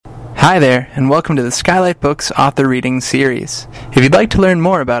Hi there, and welcome to the Skylight Books Author Reading Series. If you'd like to learn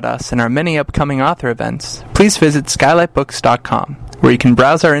more about us and our many upcoming author events, please visit skylightbooks.com, where you can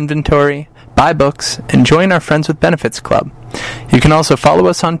browse our inventory, buy books, and join our Friends with Benefits Club. You can also follow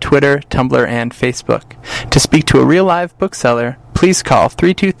us on Twitter, Tumblr, and Facebook. To speak to a real-live bookseller, please call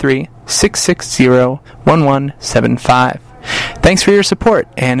 323-660-1175. Thanks for your support,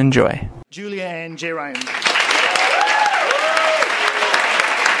 and enjoy. Julia and J. Ryan.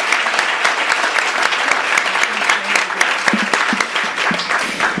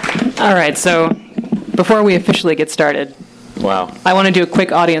 All right, so before we officially get started, wow, I want to do a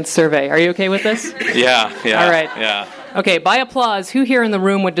quick audience survey. Are you okay with this? Yeah. All right. Yeah. Okay, by applause, who here in the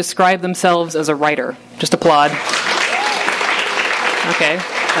room would describe themselves as a writer? Just applaud. Okay,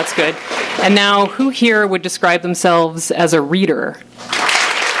 that's good. And now, who here would describe themselves as a reader?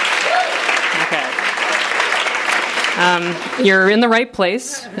 Okay. You're in the right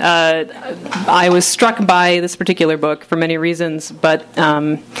place. I was struck by this particular book for many reasons, but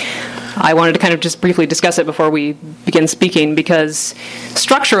I wanted to kind of just briefly discuss it before we begin speaking, because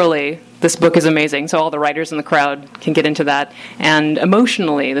structurally, this book is amazing, so all the writers in the crowd can get into that. And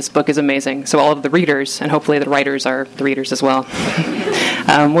emotionally, this book is amazing, so all of the readers, and hopefully the writers are the readers as well,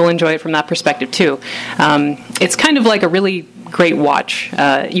 will enjoy it from that perspective too. It's kind of like a really great watch.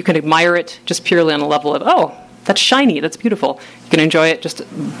 You can admire it just purely on a level of, oh, that's shiny, that's beautiful. You can enjoy it just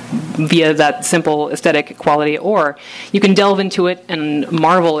via that simple aesthetic quality, or you can delve into it and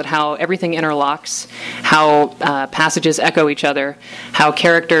marvel at how everything interlocks, how passages echo each other, how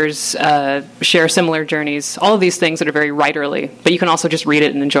characters share similar journeys, all of these things that are very writerly, but you can also just read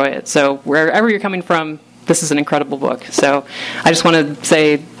it and enjoy it. So wherever you're coming from, this is an incredible book. So I just want to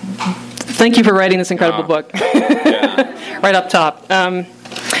say thank you for writing this incredible book. Yeah. Right up top.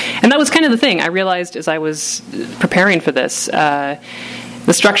 And that was kind of the thing I realized as I was preparing for this.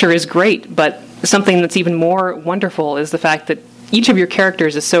 The structure is great, but something that's even more wonderful is the fact that each of your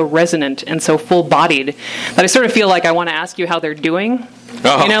characters is so resonant and so full-bodied that I sort of feel like I want to ask you how they're doing.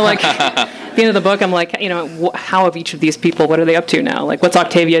 Oh. You know, like at the end of the book, I'm like, you know, how of each of these people, what are they up to now? Like, what's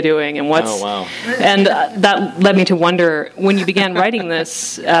Octavia doing, and what's... Oh, wow. And that led me to wonder, when you began writing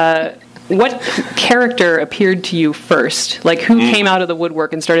this... what character appeared to you first? Like, who came out of the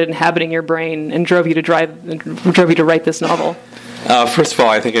woodwork and started inhabiting your brain and drove you to write this novel? First of all,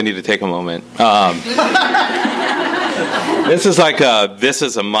 I think I need to take a moment. This is like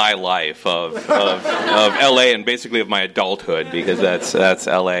my life of L.A. and basically of my adulthood, because that's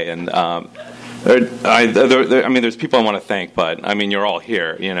L.A. and there's people I want to thank, but I mean, you're all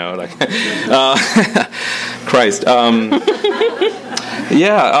here, you know. Like, Christ.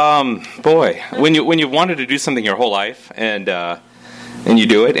 Boy, when you wanted to do something your whole life and you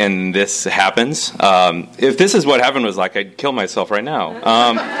do it, and this happens. If this is what heaven was like, I'd kill myself right now.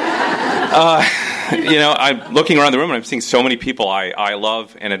 You know, I'm looking around the room and I'm seeing so many people I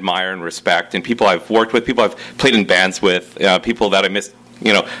love and admire and respect, and people I've worked with, people I've played in bands with, people that I missed,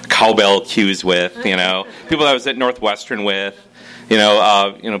 you know, cowbell cues with, you know, people that I was at Northwestern with, you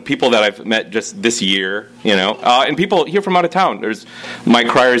know, people that I've met just this year, you know, and people here from out of town. There's Mike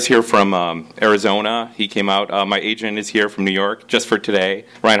Cryer's here from Arizona. He came out. My agent is here from New York just for today.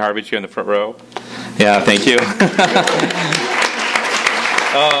 Ryan Harvage here in the front row. Yeah, thank you.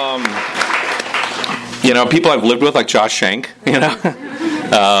 You know, people I've lived with, like Josh Schenk, you know,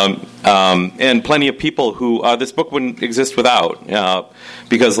 and plenty of people who this book wouldn't exist without,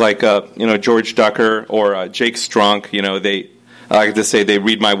 because like, you know, George Ducker or Jake Strunk, you know, I like to say they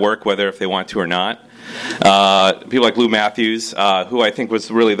read my work whether if they want to or not. People like Lou Matthews, who I think was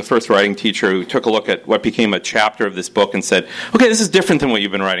really the first writing teacher who took a look at what became a chapter of this book and said, okay, this is different than what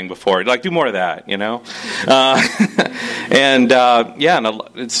you've been writing before. Like, do more of that, you know? And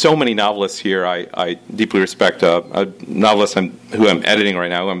so many novelists here I deeply respect. A novelist who I'm editing right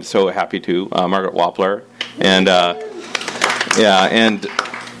now, who I'm so happy to, Margaret Wappler. And, a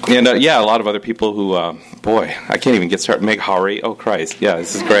lot of other people who, boy, I can't even get started. Meg Howry, oh Christ, yeah,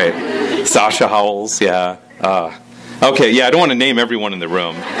 this is great. Sasha Howells, yeah. Okay, yeah, I don't want to name everyone in the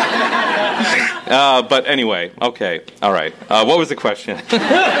room. But anyway, okay, all right. What was the question?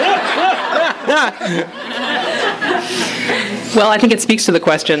 Well, I think it speaks to the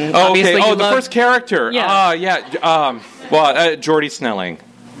question. Oh, okay. The first character. Yeah. Jordy Snelling.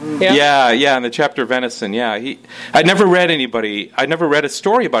 Yeah, in the chapter Venison. Yeah, I'd never read a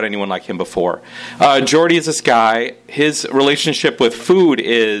story about anyone like him before. Jordy is this guy. His relationship with food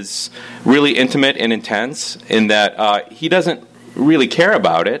is really intimate and intense in that he doesn't really care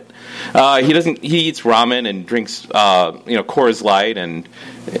about it. He eats ramen and drinks Coors Light and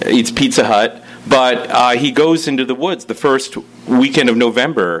eats Pizza Hut. But he goes into the woods. The first weekend of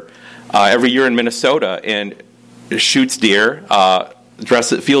November every year in Minnesota and shoots deer,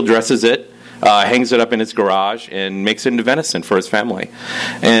 field dresses it, hangs it up in his garage, and makes it into venison for his family.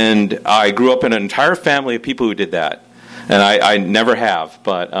 And I grew up in an entire family of people who did that. And I never have,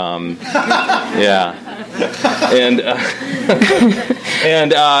 but yeah.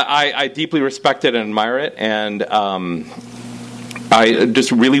 And I deeply respect it and admire it, and I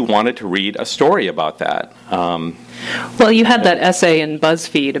just really wanted to read a story about that. Well, you had that essay in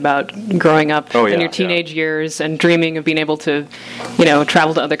BuzzFeed about growing up in your teenage years and dreaming of being able to,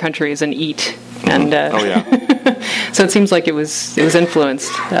 travel to other countries and eat. And so it seems like it was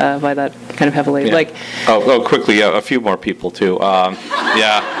influenced by that kind of heavily. Yeah. Like, quickly, a few more people too. Brooke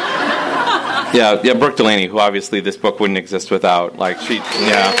Delaney, who obviously this book wouldn't exist without.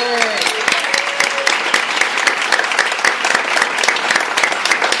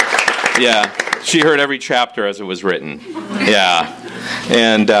 She heard every chapter as it was written.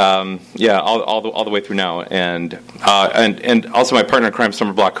 And all the way through now. And also my partner in crime,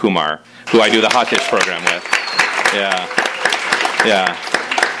 Summer Block Kumar, who I do the Hot Dish program with.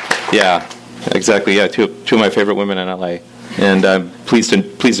 Yeah, exactly. Yeah, two of my favorite women in LA, and I'm pleased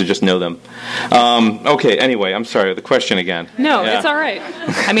to just know them. Okay. Anyway, I'm sorry. The question again. No, it's all right.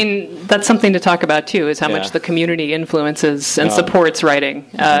 I mean, that's something to talk about too. Is how much the community influences and supports writing.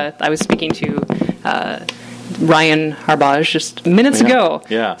 I was speaking to Ryan Harbaj just minutes ago,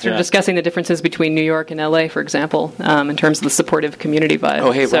 sort of discussing the differences between New York and LA, for example, in terms of the supportive community vibe.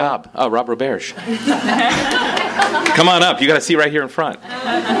 Oh, hey, Rob. Oh, Rob Roberge. Come on up. You got a seat right here in front.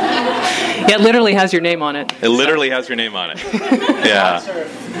 Yeah, it literally has your name on it. It literally has your name on it. Yeah.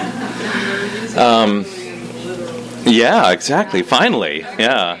 Yeah, exactly. Finally.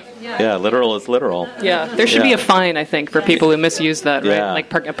 Yeah, literal is literal. Yeah, there should be a fine, I think, for people who misuse that, right? Yeah.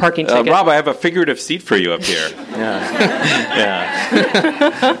 Like a parking ticket. Rob, I have a figurative seat for you up here. Yeah.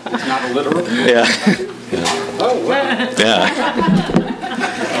 It's not a literal? Yeah. Oh, wow. Yeah.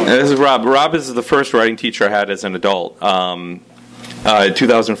 This is Rob. Rob is the first writing teacher I had as an adult.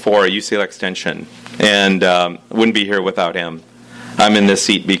 2004 at UCLA Extension, and wouldn't be here without him. I'm in this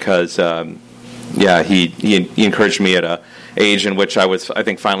seat because, he encouraged me at a age in which I was, I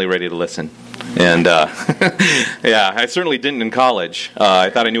think, finally ready to listen. And, I certainly didn't in college. I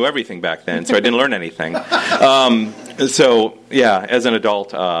thought I knew everything back then, so I didn't learn anything. As an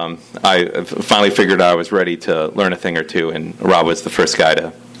adult, I finally figured I was ready to learn a thing or two, and Rob was the first guy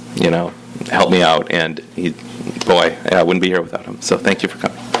to, help me out, and I wouldn't be here without him. So thank you for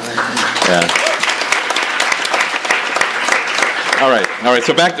coming. Yeah. All right.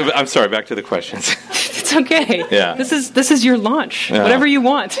 So back to the questions. It's okay. Yeah. This is your launch. Yeah. Whatever you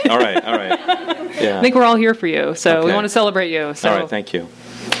want. All right. Yeah. I think we're all here for you, so we want to celebrate you. So. All right. Thank you.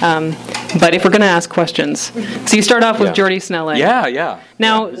 But if we're going to ask questions, so you start off with Jordy Snelling. Yeah.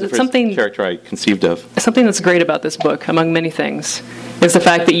 Now, something character I conceived of. Something that's great about this book, among many things, is the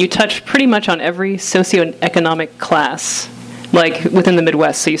fact that you touch pretty much on every socioeconomic class, like within the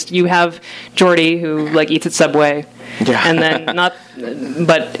Midwest. So you have Jordy who eats at Subway. Yeah. And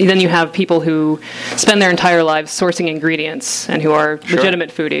then you have people who spend their entire lives sourcing ingredients and who are legitimate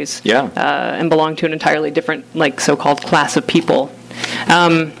foodies. Yeah. And belong to an entirely different, so-called class of people.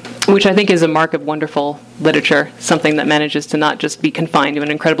 Which I think is a mark of wonderful literature, something that manages to not just be confined to an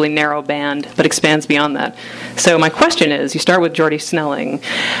incredibly narrow band, but expands beyond that. So my question is, you start with Jordy Snelling.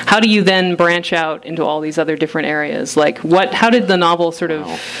 How do you then branch out into all these other different areas? How did the novel sort of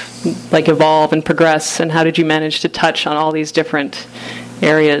evolve and progress, and how did you manage to touch on all these different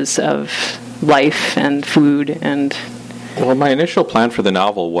areas of life and food and... Well, my initial plan for the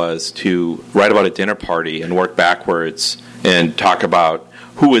novel was to write about a dinner party and work backwards and talk about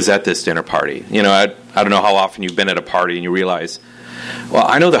who was at this dinner party. I don't know how often you've been at a party and you realize, well,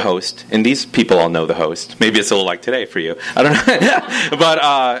 I know the host, and these people all know the host. Maybe it's a little like today for you. I don't know.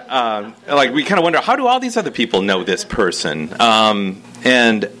 But we kind of wonder, how do all these other people know this person?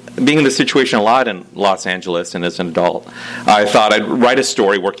 And being in this situation a lot in Los Angeles and as an adult, I thought I'd write a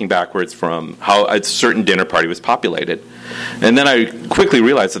story working backwards from how a certain dinner party was populated. And then I quickly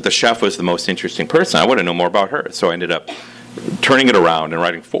realized that the chef was the most interesting person. I want to know more about her. So I ended up turning it around and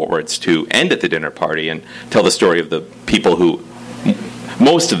writing forwards to end at the dinner party and tell the story of the people who,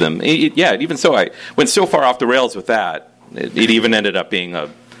 most of them, even so, I went so far off the rails with that, it even ended up being a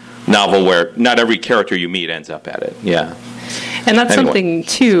novel where not every character you meet ends up at it. Yeah. And that's Anyway. something,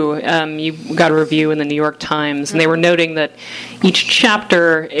 too, you got a review in the New York Times, and they were noting that each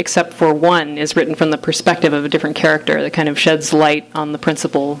chapter, except for one, is written from the perspective of a different character that kind of sheds light on the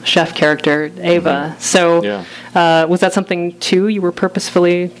principal chef character, Ava. So was that something, too, you were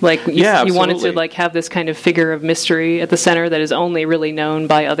purposefully, like, you wanted to, like, have this kind of figure of mystery at the center that is only really known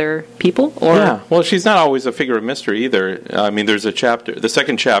by other people? Or? Yeah, well, she's not always a figure of mystery either. I mean, there's a chapter, the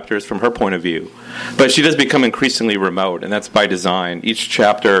second chapter is from her point of view, but she does become increasingly remote, and that's by design. Each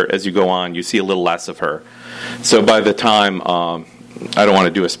chapter, as you go on, you see a little less of her. So by the time, I don't want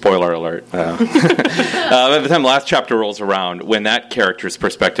to do a spoiler alert, by the time the last chapter rolls around, when that character's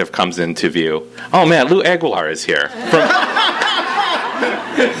perspective comes into view, oh man, Lou Aguilar is here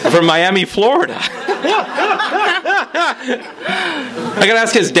from Miami, Florida. I got to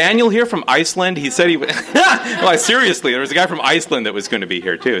ask, is Daniel here from Iceland? He said he would. Well, seriously, there was a guy from Iceland that was going to be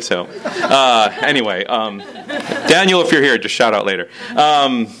here, too. So, anyway, Daniel, if you're here, just shout out later.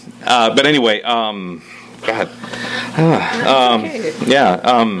 But anyway, God.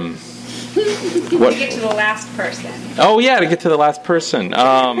 What? To get to the last person. Oh, yeah, to get to the last person.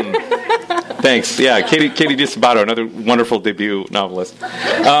 Thanks. Yeah, Katie DiSabato, another wonderful debut novelist.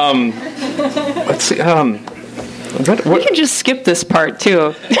 Let's see. What? We can just skip this part,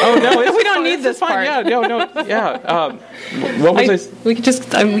 too. Oh, no. We don't need this part. Yeah, no. Yeah. What was I? We could just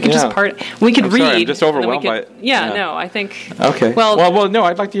part. We could read. Sorry, I'm just overwhelmed by it. Yeah, no, I think. Okay. Well, no,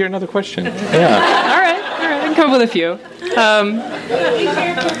 I'd like to hear another question. Yeah. All right. I can come up with a few.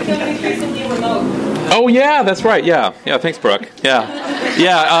 Oh, yeah, that's right. Yeah. Thanks, Brooke. Yeah.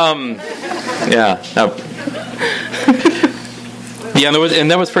 Yeah, and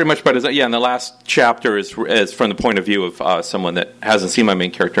that was pretty much by design. Yeah, and the last chapter is from the point of view of someone that hasn't seen my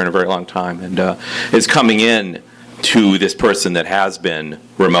main character in a very long time, and is coming in to this person that has been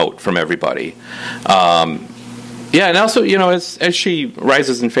remote from everybody. Yeah, and also, as she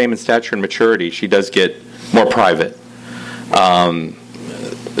rises in fame and stature and maturity, she does get more private.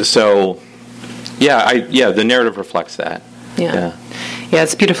 So, the narrative reflects that. Yeah,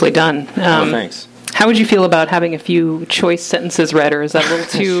 it's beautifully done. Thanks. How would you feel about having a few choice sentences read, or is that a little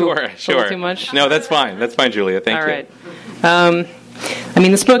too sure. A little too much? No, that's fine. That's fine, Julia. Thank you. All right. I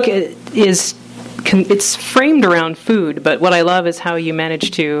mean, this book it's framed around food, but what I love is how you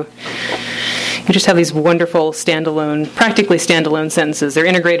manage to. You just have these wonderful practically standalone sentences. They're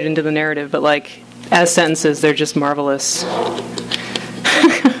integrated into the narrative, but as sentences, they're just marvelous.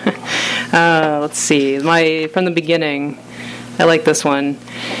 Let's see. From the beginning, I like this one.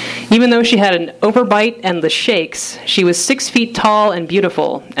 Even though she had an overbite and the shakes, she was 6 feet tall and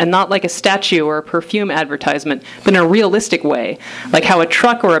beautiful, and not like a statue or a perfume advertisement, but in a realistic way, like how a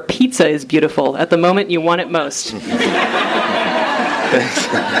truck or a pizza is beautiful at the moment you want it most. Yeah.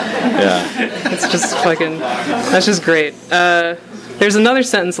 It's just that's just great. There's another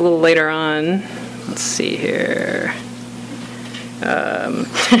sentence a little later on. Let's see here.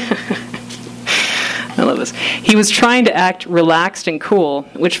 I love this. He was trying to act relaxed and cool,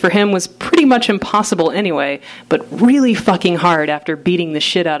 which for him was pretty much impossible anyway, but really fucking hard after beating the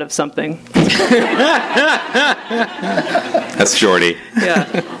shit out of something. That's Jordy. Yeah.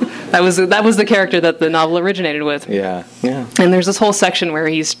 That was the character that the novel originated with. Yeah. And there's this whole section where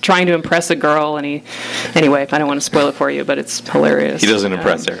he's trying to impress a girl, and anyway, I don't want to spoil it for you, but it's hilarious. He doesn't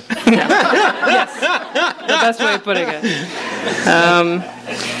impress her. Yes. The best way of putting it.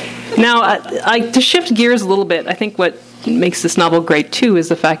 Now, to shift gears a little bit, I think what makes this novel great, too, is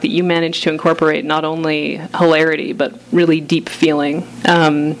the fact that you managed to incorporate not only hilarity, but really deep feeling.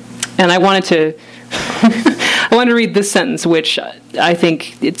 And I wanted to read this sentence, which I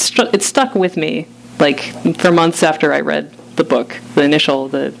think it stuck with me, for months after I read the book,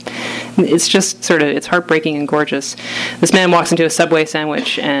 it's just it's heartbreaking and gorgeous. This man walks into a Subway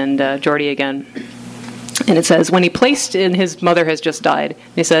sandwich, and Jordy again. And it says, his mother has just died.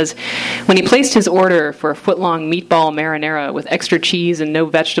 He says, when he placed his order for a foot-long meatball marinara with extra cheese and no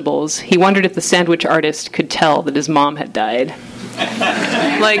vegetables, he wondered if the sandwich artist could tell that his mom had died.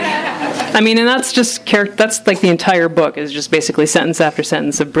 And that's just that's the entire book is just basically sentence after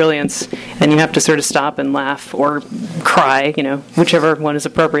sentence of brilliance, and you have to sort of stop and laugh or cry, whichever one is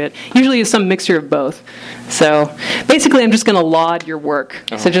appropriate. Usually it's some mixture of both. So basically I'm just going to laud your work.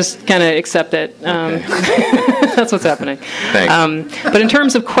 So just kind of accept it. Okay. That's what's happening. Thanks. But in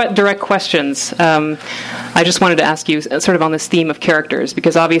terms of direct questions, I just wanted to ask you sort of on this theme of characters,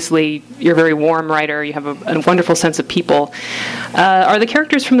 because obviously you're a very warm writer, you have a wonderful sense of people. Are the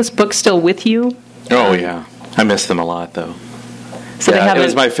characters from this book still with you? Oh, yeah. I miss them a lot, though. So it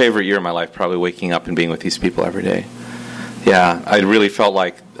was my favorite year of my life, probably waking up and being with these people every day. Yeah, I really felt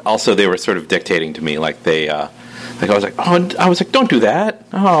like, also they were sort of dictating to me, I was like, don't do that.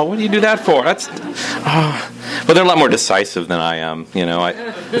 Oh, what do you do that for? Well, they're a lot more decisive than I am.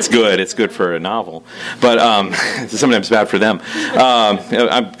 It's good. It's good for a novel, but it's sometimes bad for them.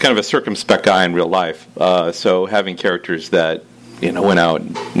 I'm kind of a circumspect guy in real life, so having characters that went out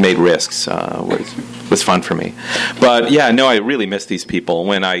and made risks was fun for me. But yeah, no, I really miss these people.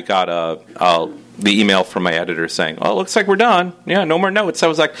 When I got the email from my editor saying, "Oh, it looks like we're done. Yeah, no more notes." I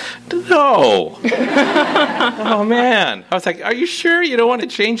was like, "No." Oh, man. I was like, "Are you sure you don't want to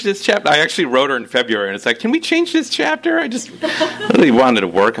change this chapter?" I actually wrote her in February, and it's like, "Can we change this chapter?" I just really wanted to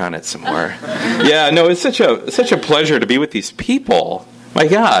work on it some more. Yeah, no, it's such a pleasure to be with these people. My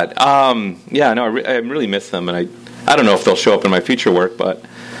God. Yeah, no, I really miss them, and I don't know if they'll show up in my future work, but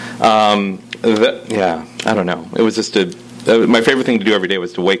yeah, I don't know. It was just my favorite thing to do every day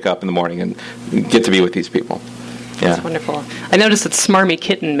was to wake up in the morning and get to be with these people. Yeah. That's wonderful. I noticed that Smarmy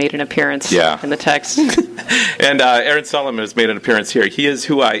Kitten made an appearance in the text. And Aaron Solomon has made an appearance here. He is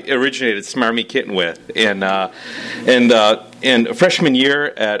who I originated Smarmy Kitten with. In freshman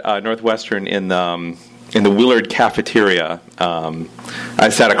year at Northwestern in the Willard cafeteria, I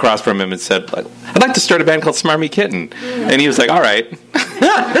sat across from him and said, "I'd like to start a band called Smarmy Kitten." And he was like, "All right."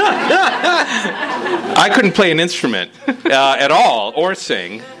 I couldn't play an instrument at all or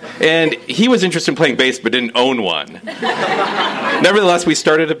sing, and he was interested in playing bass but didn't own one. Nevertheless, we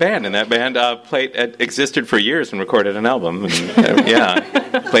started a band, and that band existed for years and recorded an album. And,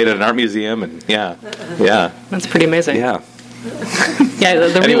 played at an art museum, and yeah. That's pretty amazing. Yeah. Yeah.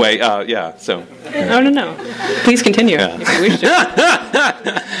 Anyway, so. Oh, no. Please continue if you wish to.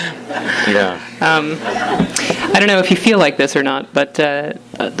 Yeah. I don't know if you feel like this or not, but a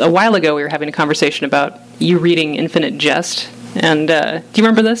while ago we were having a conversation about you reading Infinite Jest. And do you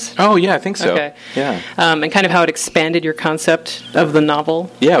remember this? Oh, yeah, I think so. Okay. Yeah. And kind of how it expanded your concept of the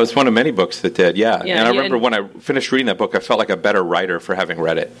novel. Yeah, it was one of many books that did, yeah. Yeah, and I remember when I finished reading that book, I felt like a better writer for having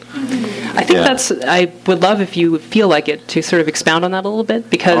read it. I think I would love if you feel like it to sort of expound on that a little bit,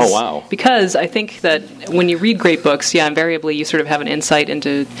 because because I think that when you read great books, invariably you sort of have an insight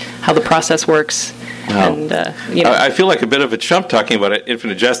into how the process works. And I feel like a bit of a chump talking about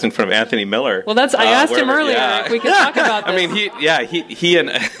Infinite Jest in front of Anthony Miller. Well, I asked him earlier if we could talk about this. I mean, he and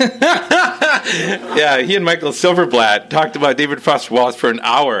he and Michael Silverblatt talked about David Foster Wallace for an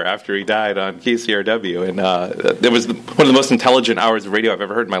hour after he died on KCRW, and it was one of the most intelligent hours of radio I've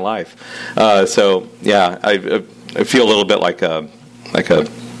ever heard in my life. I feel a little bit like I'm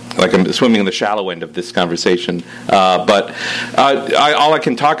swimming in the shallow end of this conversation, but all I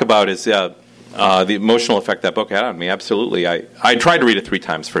can talk about is the emotional effect that book had on me. Absolutely, I tried to read it 3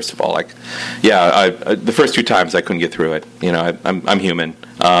 times. First of all, the first 2 times I couldn't get through it. I'm human.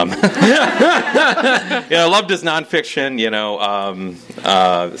 Love does nonfiction.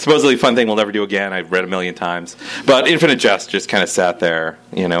 Supposedly fun thing we'll never do again. I've read 1,000,000 times, but Infinite Jest just kind of sat there,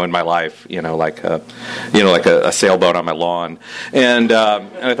 in my life, like a sailboat on my lawn, and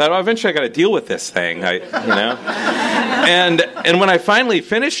I thought, eventually I got to deal with this thing, and when I finally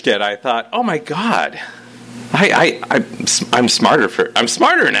finished it, I thought, oh my God. I'm smarter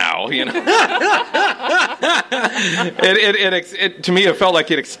now, To me, it felt like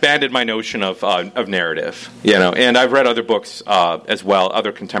it expanded my notion of narrative, And I've read other books as well,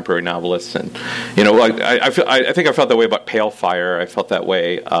 other contemporary novelists, and I think I felt that way about Pale Fire. I felt that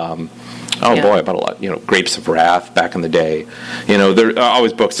way. About a lot. Grapes of Wrath back in the day. There are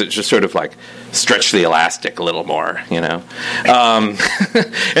always books that just sort of stretch the elastic a little more. And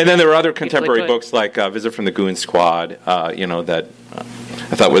then there were other contemporary books like Visit from the Goon Squad. That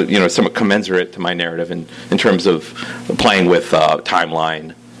I thought was somewhat commensurate to my narrative in terms of playing with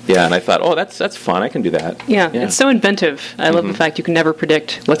timeline. Yeah, and I thought, that's fun. I can do that. Yeah, it's so inventive. I love the fact you can never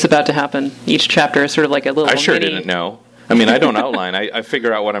predict what's about to happen. Each chapter is sort of like a little. I sure didn't know. I mean, I don't outline. I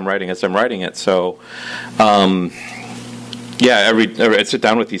figure out what I'm writing as I'm writing it. So, I'd sit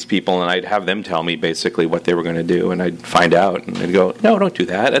down with these people and I'd have them tell me basically what they were going to do, and I'd find out, and they'd go, "No, don't do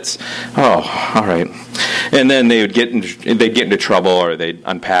that. That's all right." And then they'd get into trouble, or they'd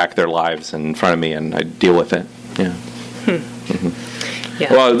unpack their lives in front of me, and I'd deal with it. Yeah. Mm-hmm.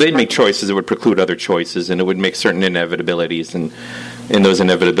 Yeah. Well, they'd make choices that would preclude other choices, and it would make certain inevitabilities, and in those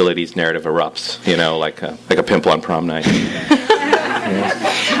inevitabilities, narrative erupts. Like a pimple on prom night.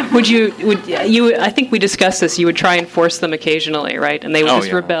 Would you? I think we discussed this. You would try and force them occasionally, right? And they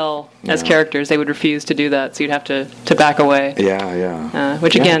would rebel as characters. They would refuse to do that, so you'd have to back away. Yeah.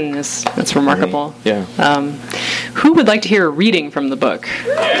 Which again that's remarkable. Yeah. Who would like to hear a reading from the book?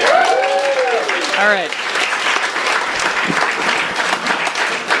 All right.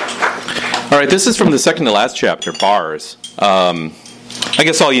 All right. This is from the second to last chapter, Bars. I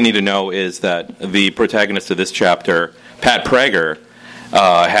guess all you need to know is that the protagonist of this chapter, Pat Prager,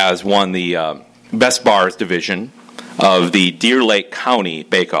 has won the Best Bars division of the Deer Lake County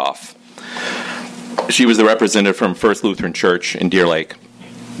Bake Off. She was the representative from First Lutheran Church in Deer Lake.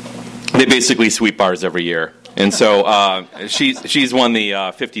 They basically sweep bars every year. And so she's won the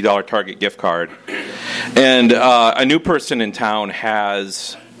 $50 Target gift card. And a new person in town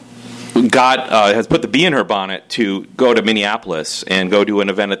has put the bee in her bonnet to go to Minneapolis and go to an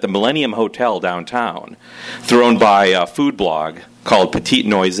event at the Millennium Hotel downtown, thrown by a food blog called Petite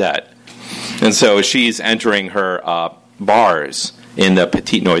Noisette. And so she's entering her bars in the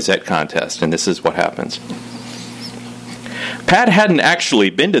Petite Noisette contest, and this is what happens. Pat hadn't actually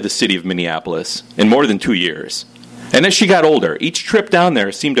been to the city of Minneapolis in more than 2 years. And as she got older, each trip down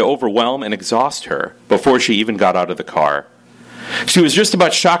there seemed to overwhelm and exhaust her before she even got out of the car. She was just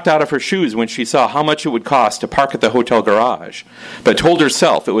about shocked out of her shoes when she saw how much it would cost to park at the hotel garage, but told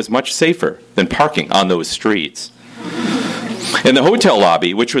herself it was much safer than parking on those streets. In the hotel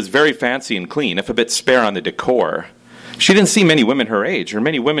lobby, which was very fancy and clean, if a bit spare on the decor, she didn't see many women her age, or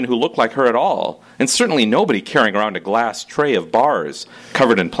many women who looked like her at all, and certainly nobody carrying around a glass tray of bars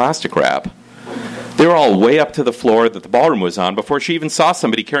covered in plastic wrap. They were all way up to the floor that the ballroom was on before she even saw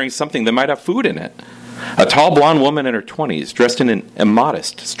somebody carrying something that might have food in it. A tall blonde woman in her 20s, dressed in an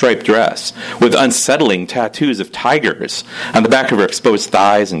immodest striped dress, with unsettling tattoos of tigers on the back of her exposed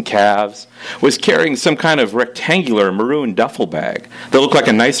thighs and calves, was carrying some kind of rectangular maroon duffel bag that looked like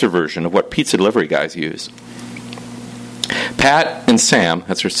a nicer version of what pizza delivery guys use. Pat and Sam,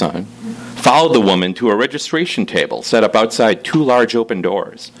 that's her son, followed the woman to a registration table set up outside two large open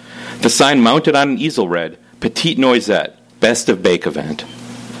doors. The sign mounted on an easel read, Petite Noisette, Best of Bake Event.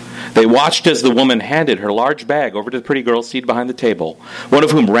 They watched as the woman handed her large bag over to the pretty girl seated behind the table, one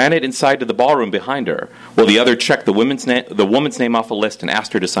of whom ran it inside to the ballroom behind her, while the other checked the woman's name off a list and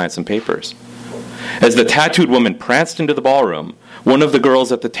asked her to sign some papers. As the tattooed woman pranced into the ballroom, one of the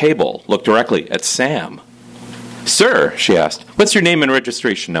girls at the table looked directly at Sam. "Sir," she asked, "what's your name and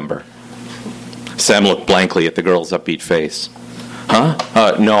registration number?" Sam looked blankly at the girl's upbeat face. "Huh?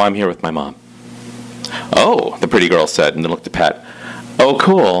 No, I'm here with my mom." "Oh," the pretty girl said, and then looked at Pat. "Oh,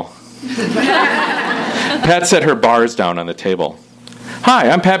 cool." Pat set her bars down on the table.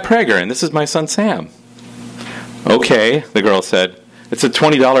 "Hi, I'm Pat Prager, and this is my son Sam." "Okay," the girl said. "It's a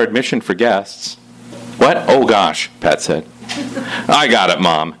 $20 admission for guests." "What? Oh, gosh," Pat said. "I got it,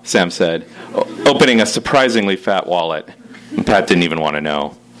 Mom," Sam said, opening a surprisingly fat wallet. And Pat didn't even want to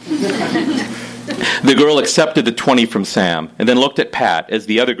know. The girl accepted the 20 from Sam and then looked at Pat as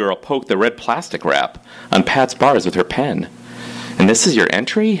the other girl poked the red plastic wrap on Pat's bars with her pen. "And this is your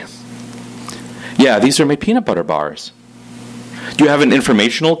entry?" "Yeah, these are my peanut butter bars." "Do you have an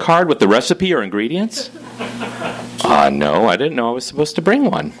informational card with the recipe or ingredients?" No, I didn't know I was supposed to bring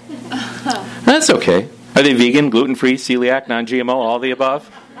one." "That's okay. Are they vegan, gluten-free, celiac, non-GMO, all the above?"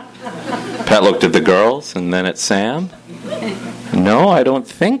 Pat looked at the girls and then at Sam. "No, I don't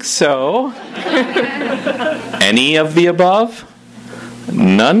think so." "Any of the above?"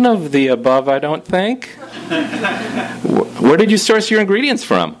 "None of the above, I don't think." "Where did you source your ingredients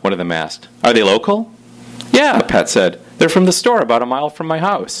from?" one of them asked. "Are they local?" "Yeah," Pat said. "They're from the store about a mile from my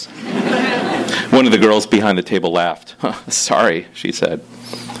house." One of the girls behind the table laughed. "Sorry," she said.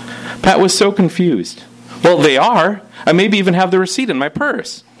 Pat was so confused. "Well, they are. I maybe even have the receipt in my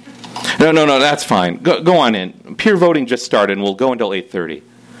purse." No, that's fine. Go on in. Peer voting just started, and we'll go until 8:30.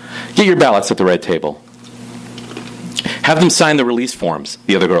 Get your ballots at the red table." "Have them sign the release forms,"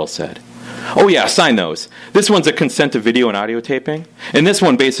 the other girl said. "Oh, yeah, sign those. This one's a consent to video and audio taping, and this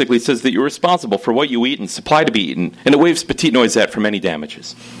one basically says that you're responsible for what you eat and supply to be eaten, and it waives Petite Noisette from any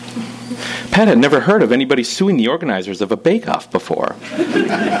damages." Pat had never heard of anybody suing the organizers of a bake-off before,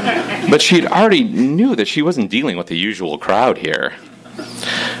 but she already knew that she wasn't dealing with the usual crowd here.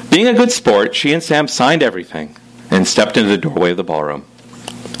 Being a good sport, she and Sam signed everything and stepped into the doorway of the ballroom.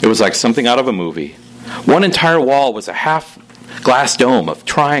 It was like something out of a movie. One entire wall was a half-glass dome of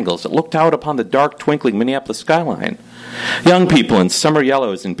triangles that looked out upon the dark, twinkling Minneapolis skyline. Young people in summer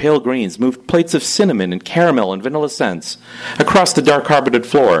yellows and pale greens moved plates of cinnamon and caramel and vanilla scents across the dark carpeted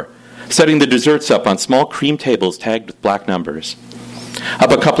floor, setting the desserts up on small cream tables tagged with black numbers.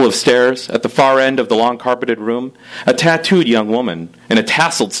 Up a couple of stairs, at the far end of the long carpeted room, a tattooed young woman in a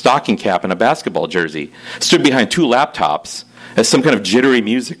tasseled stocking cap and a basketball jersey stood behind two laptops as some kind of jittery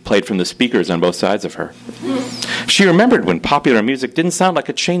music played from the speakers on both sides of her. She remembered when popular music didn't sound like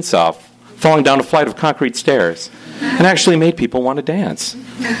a chainsaw falling down a flight of concrete stairs and actually made people want to dance.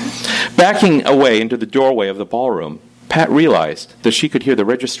 Backing away into the doorway of the ballroom, Pat realized that she could hear the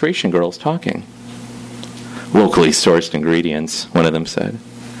registration girls talking. Locally sourced ingredients, one of them said.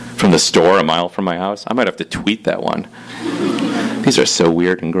 From the store a mile from my house. I might have to tweet that one. These are so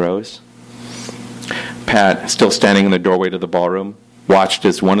weird and gross. Pat, still standing in the doorway to the ballroom, watched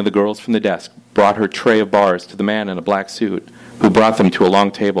as one of the girls from the desk brought her tray of bars to the man in a black suit, who brought them to a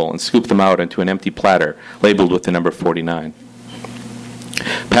long table and scooped them out into an empty platter labeled with the number 49.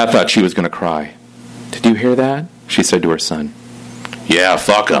 Pat thought she was going to cry. "Did you hear that?" she said to her son. "Yeah,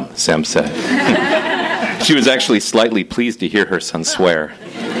 fuck 'em," Sam said. She was actually slightly pleased to hear her son swear.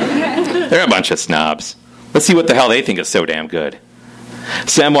 "They're a bunch of snobs. Let's see what the hell they think is so damn good."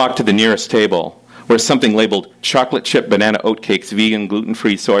 Sam walked to the nearest table, where something labeled chocolate chip banana oatcakes, vegan,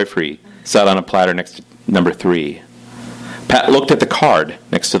 gluten-free, soy-free, sat on a platter next to number 3. Pat looked at the card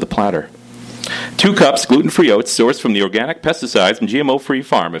next to the platter. 2 cups gluten-free oats sourced from the organic pesticides and GMO-free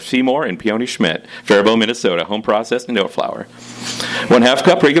farm of Seymour and Peony Schmidt, Faribault, Minnesota, home processed and oat flour. 1/2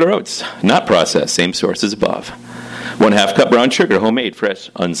 cup regular oats, not processed, same source as above. 1/2 cup brown sugar, homemade, fresh,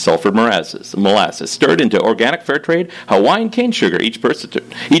 unsulfured molasses, stirred into organic fair trade Hawaiian cane sugar, each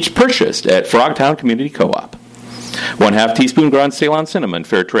purchased at Frogtown Community Co-op. 1/2 teaspoon ground Ceylon cinnamon,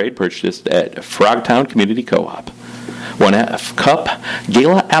 fair trade, purchased at Frogtown Community Co-op. 1/2 cup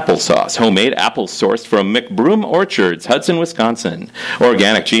Gala applesauce, homemade apples sourced from McBroom Orchards, Hudson, Wisconsin,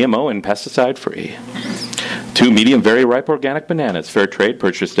 organic, GMO, and pesticide-free. 2 medium, very ripe organic bananas, fair trade,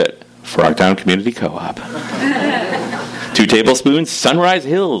 purchased at Frogtown Community Co-op. 2 tablespoons Sunrise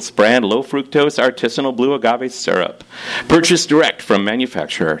Hills brand low fructose artisanal blue agave syrup, purchased direct from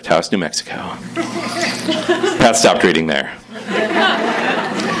manufacturer, Taos, New Mexico. Pat stopped reading there.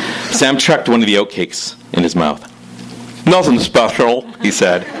 Sam chucked one of the oatcakes in his mouth. "Nothing special," he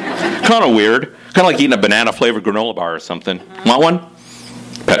said. "Kind of weird. Kind of like eating a banana-flavored granola bar or something. Want one?"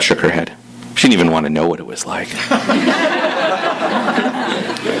 Pat shook her head. She didn't even want to know what it was like.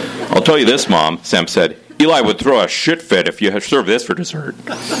 "I'll tell you this, Mom," Sam said. "Eli would throw a shit fit if you had served this for dessert."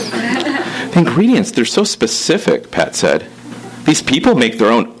 "The ingredients, they're so specific," Pat said. "These people make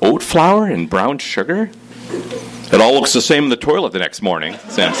their own oat flour and brown sugar?" "It all looks the same in the toilet the next morning,"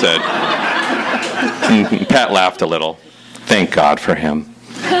 Sam said. Pat laughed a little. Thank God for him.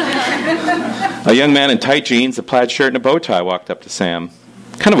 A young man in tight jeans, a plaid shirt, and a bow tie walked up to Sam.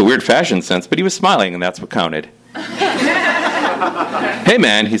 Kind of a weird fashion sense, but he was smiling, and that's what counted. "Hey,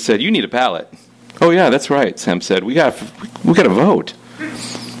 man," he said, "you need a palate." "Oh, yeah, that's right," Sam said. We got a vote."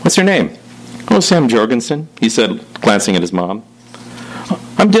 "What's your name?" "Oh, Sam Jorgensen," he said, glancing at his mom.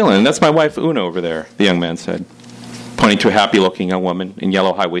 "I'm Dylan. That's my wife, Una, over there," the young man said, pointing to a happy-looking young woman in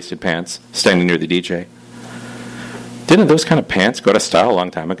yellow high-waisted pants standing near the DJ. Didn't those kind of pants go out of style a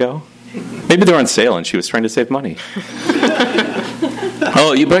long time ago? Maybe they're on sale and she was trying to save money.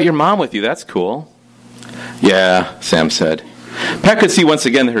 "Oh, you brought your mom with you. That's cool." "Yeah," Sam said. Pat could see once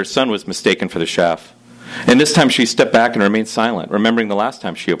again that her son was mistaken for the chef. And this time she stepped back and remained silent, remembering the last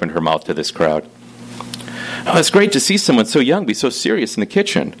time she opened her mouth to this crowd. "Oh, it's great to see someone so young be so serious in the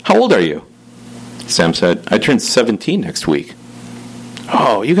kitchen. How old are you?" Sam said, "I turn 17 next week."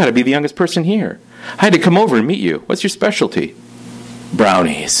 "Oh, you got to be the youngest person here. I had to come over and meet you. What's your specialty?"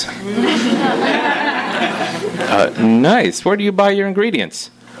 "Brownies." Nice. Where do you buy your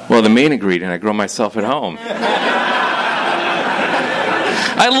ingredients?" "Well, the main ingredient I grow myself at home."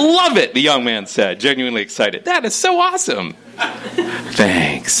 "I love it," the young man said, genuinely excited. "That is so awesome."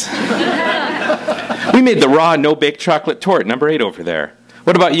 "Thanks." "We made the raw, no-bake chocolate torte, number 8 over there.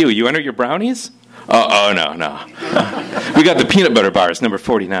 What about you? You enter your brownies?" Oh, no. We got the peanut butter bars, number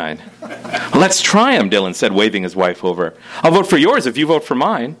 49. "Well, let's try them," Dylan said, waving his wife over. "I'll vote for yours if you vote for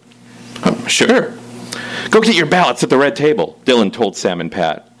mine." "Sure." "Go get your ballots at the red table," Dylan told Sam and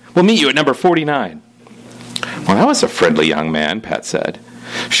Pat. "We'll meet you at number 49. "Well, that was a friendly young man," Pat said.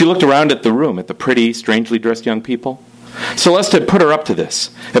 She looked around at the room, at the pretty, strangely dressed young people. Celeste had put her up to this.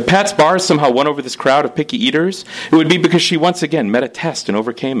 If Pat's bars somehow won over this crowd of picky eaters, it would be because she once again met a test and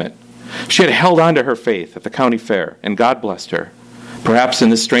overcame it. She had held on to her faith at the county fair, and God blessed her. Perhaps in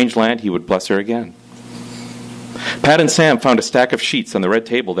this strange land he would bless her again. Pat and Sam found a stack of sheets on the red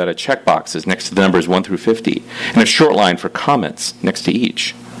table that had checkboxes next to the numbers 1 through 50, and a short line for comments next to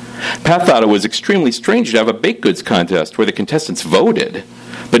each. Pat thought it was extremely strange to have a baked goods contest where the contestants voted,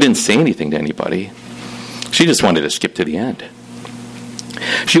 but didn't say anything to anybody. She just wanted to skip to the end.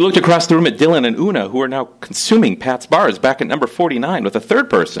 She looked across the room at Dylan and Una, who were now consuming Pat's bars back at number 49 with a third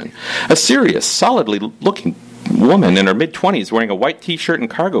person, a serious, solidly looking woman in her mid-20s wearing a white T-shirt and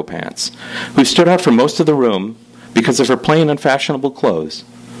cargo pants, who stood out from most of the room because of her plain, unfashionable clothes.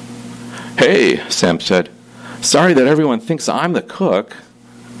 "Hey," Sam said. "Sorry that everyone thinks I'm the cook."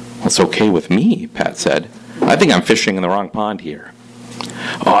 "Well, it's okay with me," Pat said. "I think I'm fishing in the wrong pond here."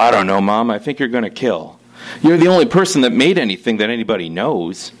 "Oh, I don't know, Mom. I think you're going to kill. You're the only person that made anything that anybody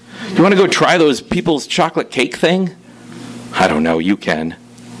knows. You want to go try those people's chocolate cake thing? I don't know, you can.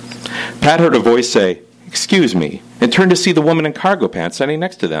 Pat heard a voice say, "Excuse me," and turned to see the woman in cargo pants standing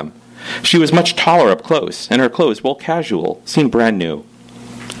next to them. She was much taller up close, and her clothes, while casual, seemed brand new.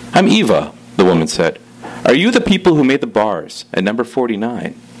 "I'm Eva," the woman said. "Are you the people who made the bars at number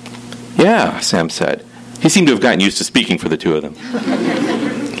 49? "Yeah," Sam said. He seemed to have gotten used to speaking for the two of them.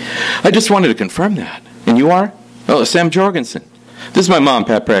 "I just wanted to confirm that. And you are?" "Oh, Sam Jorgensen. This is my mom,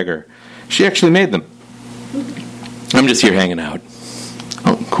 Pat Prager. She actually made them. I'm just here hanging out."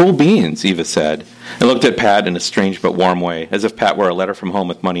 "Oh, cool beans," Eva said, and looked at Pat in a strange but warm way, as if Pat were a letter from home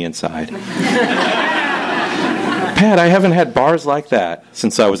with money inside. "Pat, I haven't had bars like that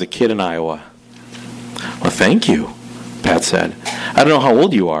since I was a kid in Iowa." "Well, thank you," Pat said. "I don't know how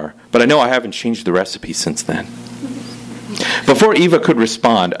old you are, but I know I haven't changed the recipe since then." Before Eva could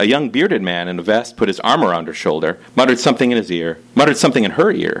respond, a young bearded man in a vest put his arm around her shoulder, muttered something in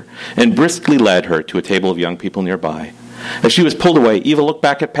her ear, and briskly led her to a table of young people nearby. As she was pulled away, Eva looked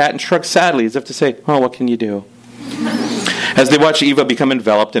back at Pat and shrugged sadly as if to say, "Oh, what can you do?" As they watched Eva become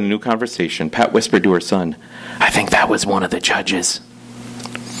enveloped in a new conversation, Pat whispered to her son, "I think that was one of the judges."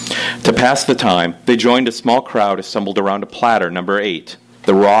 To pass the time, they joined a small crowd assembled around a platter, number 8,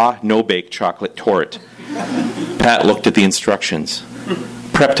 the raw, no-bake chocolate torte. Pat looked at the instructions.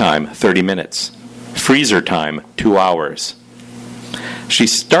 Prep time, 30 minutes. Freezer time, 2 hours. She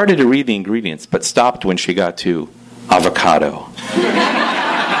started to read the ingredients, but stopped when she got to avocado.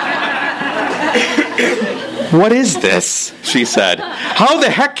 "What is this?" she said. "How the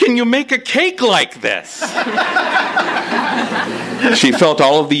heck can you make a cake like this?" She felt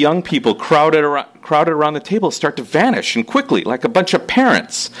all of the young people crowded around the table start to vanish, and quickly, like a bunch of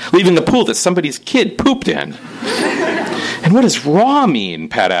parents, leaving the pool that somebody's kid pooped in. "And what does raw mean?"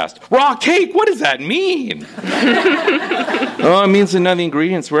 Pat asked. "Raw cake? What does that mean?" "Oh, it means that none of the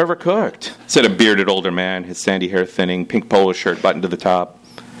ingredients were ever cooked," said a bearded older man, his sandy hair thinning, pink polo shirt buttoned to the top.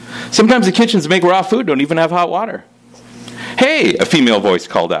 "Sometimes the kitchens make raw food don't even have hot water." "Hey!" a female voice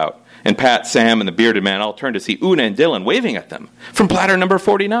called out, and Pat, Sam, and the bearded man all turned to see Una and Dylan waving at them from platter number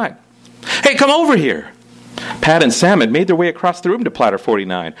 49. "Hey, come over here!" Pat and Sam had made their way across the room to platter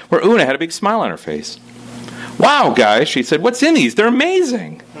 49, where Una had a big smile on her face. "Wow, guys," she said, "what's in these? They're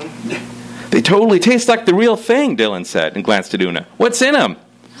amazing." "They totally taste like the real thing," Dylan said, and glanced at Una. "What's in them?"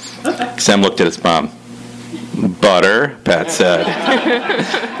 Sam looked at his mom. "Butter," Pat said.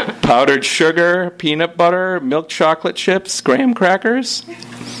 "Powdered sugar, peanut butter, milk chocolate chips, graham crackers."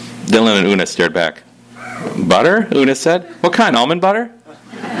 Dylan and Una stared back. "Butter?" Una said. "What kind, almond butter?"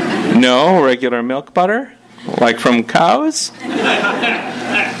 "No, regular milk butter. Like from cows?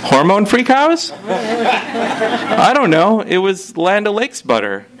 Hormone-free cows?" "I don't know. It was Land O'Lakes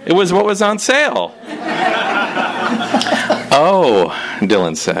butter. It was what was on sale." "Oh,"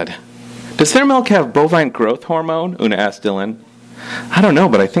 Dylan said. "Does their milk have bovine growth hormone?" Una asked Dylan. "I don't know,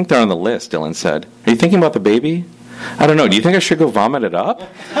 but I think they're on the list," Dylan said. "Are you thinking about the baby?" "I don't know. Do you think I should go vomit it up?"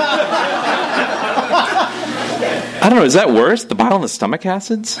 "I don't know. Is that worse? The bile and the stomach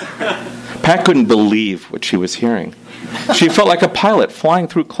acids?" Pat couldn't believe what she was hearing. She felt like a pilot flying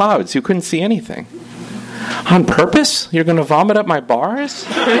through clouds who couldn't see anything. "On purpose? You're going to vomit up my bars?"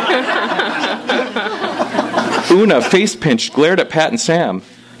 Una, face-pinched, glared at Pat and Sam.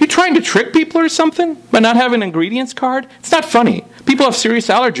 "You trying to trick people or something? By not having an ingredients card? It's not funny. People have serious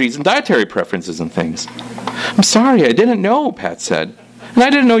allergies and dietary preferences and things." "I'm sorry, I didn't know," Pat said. "And I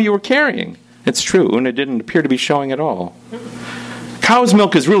didn't know you were carrying." It's true, Una didn't appear to be showing at all. "Cow's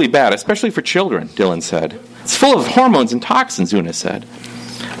milk is really bad, especially for children," Dylan said. "It's full of hormones and toxins," Una said.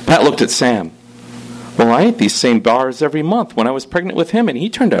 Pat looked at Sam. "Well, I ate these same bars every month when I was pregnant with him, and he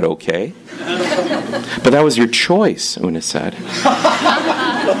turned out okay." "But that was your choice," Una said.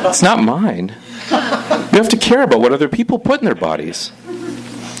 "It's not mine. You have to care about what other people put in their bodies."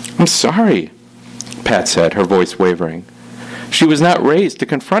 "I'm sorry," Pat said, her voice wavering. She was not raised to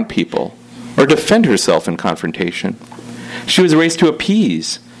confront people or defend herself in confrontation. She was raised to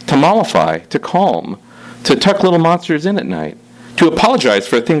appease, to mollify, to calm, to tuck little monsters in at night, to apologize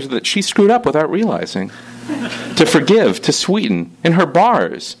for things that she screwed up without realizing, to forgive, to sweeten, and her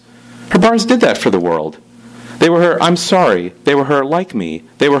bars did that for the world. They were her "I'm sorry," they were her "like me,"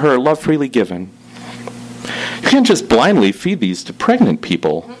 they were her "love freely given." "You can't just blindly feed these to pregnant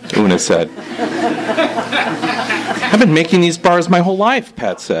people," Una said. "I've been making these bars my whole life,"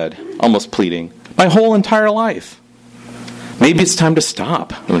 Pat said, almost pleading. "My whole entire life." "Maybe it's time to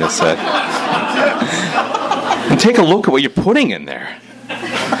stop," Una said. "And take a look at what you're putting in there."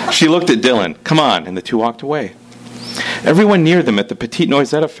 She looked at Dylan. "Come on," and the two walked away. Everyone near them at the Petite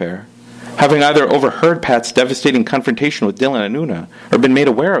Noisette affair having either overheard Pat's devastating confrontation with Dylan and Una or been made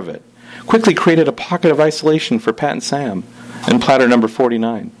aware of it, quickly created a pocket of isolation for Pat and Sam in platter number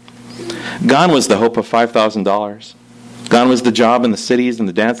 49. Gone was the hope of $5,000. Gone was the job in the cities and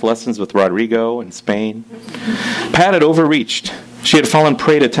the dance lessons with Rodrigo in Spain. Pat had overreached. She had fallen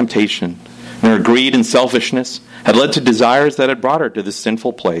prey to temptation, and her greed and selfishness had led to desires that had brought her to this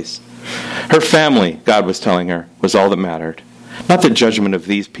sinful place. Her family, God was telling her, was all that mattered, not the judgment of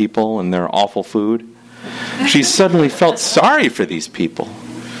these people and their awful food. She suddenly felt sorry for these people,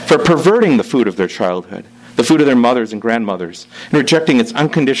 for perverting the food of their childhood, the food of their mothers and grandmothers, and rejecting its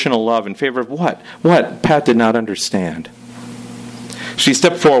unconditional love in favor of what? What Pat did not understand. She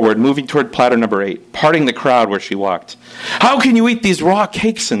stepped forward, moving toward platter number 8, parting the crowd where she walked. "How can you eat these raw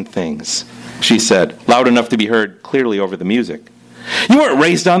cakes and things?" she said, loud enough to be heard clearly over the music. "You weren't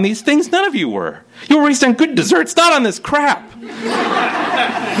raised on these things. None of you were. You were raised on good desserts, not on this crap."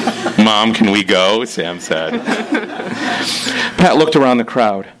 "Mom, can we go?" Sam said. Pat looked around the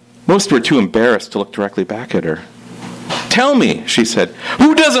crowd. Most were too embarrassed to look directly back at her. "Tell me," she said,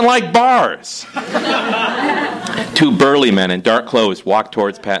 "who doesn't like bars?" 2 burly men in dark clothes walked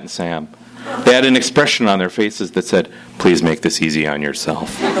towards Pat and Sam. They had an expression on their faces that said, "Please make this easy on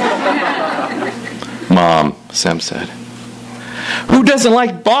yourself." "Mom," Sam said. "Who doesn't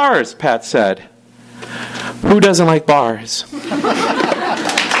like bars?" Pat said. "Who doesn't like bars?"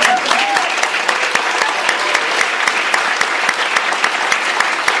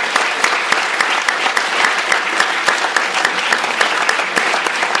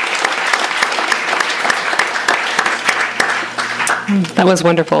 That was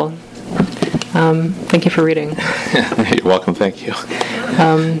wonderful. Thank you for reading. You're welcome, thank you.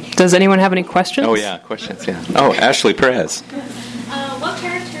 Does anyone have any questions? Oh, yeah, questions, yeah. Oh, Ashley Perez. What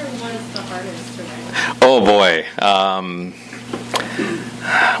character was the hardest to write? Oh, boy.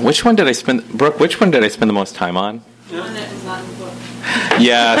 Which one did I spend, Brooke, which one did I spend the most time on? The one that was not in the book.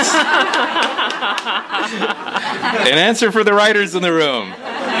 Yes. An answer for the writers in the room.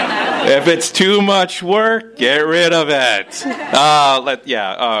 If it's too much work, get rid of it.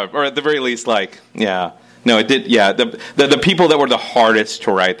 Or at the very least, no, it did. Yeah, the people that were the hardest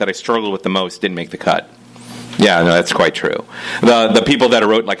to write, that I struggled with the most, didn't make the cut. Yeah, no, that's quite true. The people that I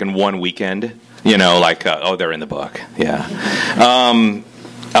wrote like in one weekend, they're in the book. Yeah.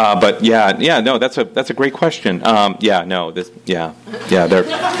 But no, that's a great question. They're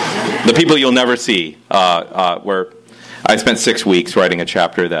the people you'll never see. Where I spent 6 weeks writing a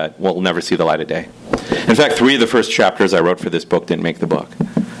chapter that will never see the light of day. In fact, 3 of the first chapters I wrote for this book didn't make the book.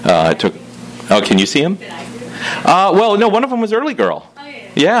 It took. Oh, can you see him? Well, no, one of them was Early Girl. Oh,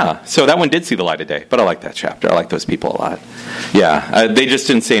 yeah. Yeah, so that one did see the light of day, but I like that chapter. I like those people a lot. Yeah, they just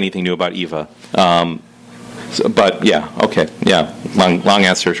didn't say anything new about Eva. But yeah, okay, yeah, long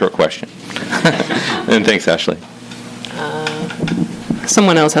answer, short question. And thanks, Ashley.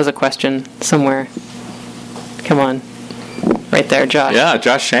 Someone else has a question somewhere. Come on, right there, Josh. Yeah,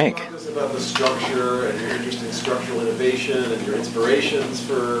 Josh Shank. Talk to us about the structure and your interest in structural innovation and your inspirations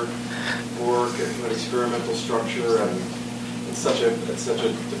for work and experimental structure, and it's such a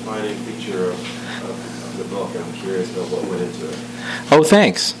defining feature of the book. I'm curious about what went into it. Oh,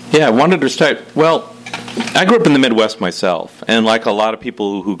 thanks. Yeah, I wanted to start. Well, I grew up in the Midwest myself, and like a lot of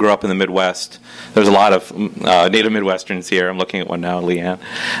people who grew up in the Midwest, there's a lot of native Midwesterns here. I'm looking at one now, Leanne.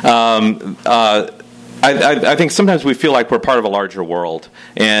 I think sometimes we feel like we're part of a larger world,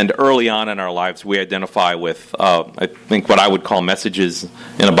 and early on in our lives we identify with, I think, what I would call messages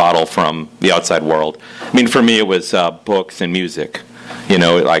in a bottle from the outside world. I mean, for me it was books and music, and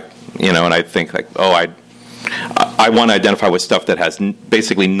I think I want to identify with stuff that has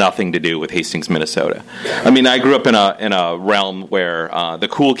basically nothing to do with Hastings, Minnesota. I mean, I grew up in a realm where the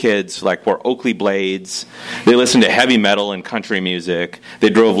cool kids wore Oakley blades. They listened to heavy metal and country music. They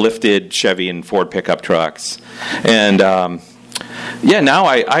drove lifted Chevy and Ford pickup trucks. And now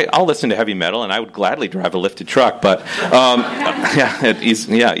I'll listen to heavy metal, and I would gladly drive a lifted truck. But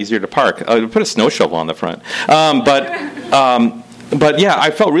easier to park. I would put a snow shovel on the front. But yeah,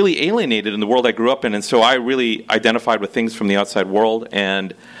 I felt really alienated in the world I grew up in, and so I really identified with things from the outside world.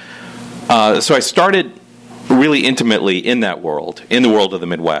 And so I started really intimately in that world, in the world of the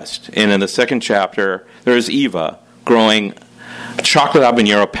Midwest. And in the second chapter, there's Eva growing chocolate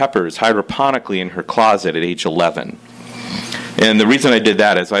habanero peppers hydroponically in her closet at age 11. And the reason I did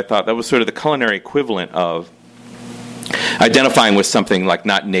that is I thought that was sort of the culinary equivalent of identifying with something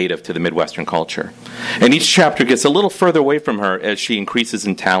not native to the Midwestern culture. And each chapter gets a little further away from her as she increases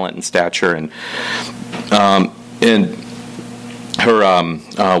in talent and stature, and her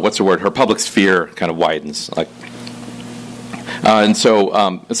her public sphere kind of widens. And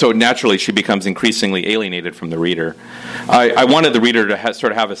so naturally she becomes increasingly alienated from the reader. I wanted the reader to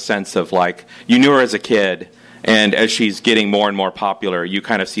sort of have a sense of like, you knew her as a kid, and as she's getting more and more popular, you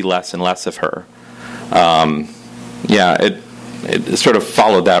kind of see less and less of her. It sort of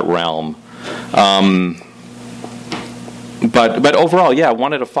followed that realm. But overall, I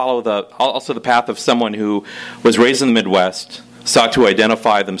wanted to follow the path of someone who was raised in the Midwest, sought to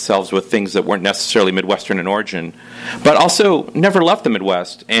identify themselves with things that weren't necessarily Midwestern in origin, but also never left the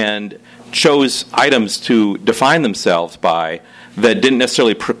Midwest and chose items to define themselves by that didn't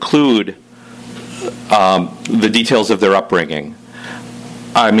necessarily preclude the details of their upbringing.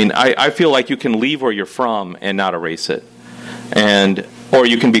 I mean, I feel like you can leave where you're from and not erase it, or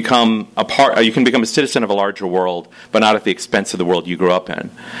you can become a citizen of a larger world, but not at the expense of the world you grew up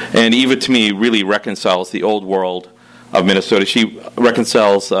in. And Eva, to me, really reconciles the old world of Minnesota. She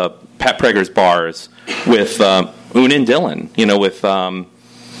reconciles Pat Prager's bars with Una and Dillon, with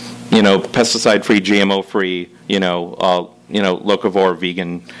pesticide-free, GMO-free, locavore,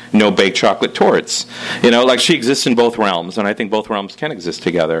 vegan, no-bake chocolate torts. Like she exists in both realms, and I think both realms can exist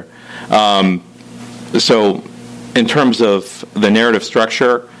together. So in terms of the narrative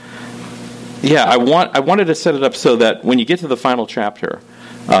structure, I wanted to set it up so that when you get to the final chapter,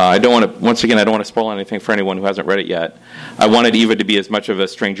 I don't want to spoil anything for anyone who hasn't read it yet. I wanted Eva to be as much of a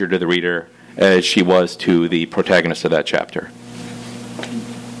stranger to the reader as she was to the protagonist of that chapter.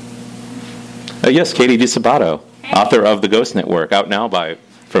 Yes, Katie DiSabato, author of The Ghost Network, out now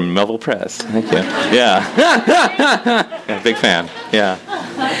from Melville Press. Thank you. Yeah, big fan. Yeah.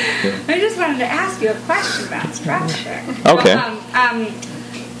 I just wanted to ask you a question about structure. Okay.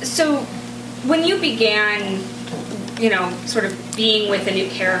 So when you began, sort of being with a new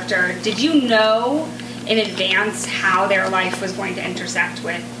character, did you know in advance how their life was going to intersect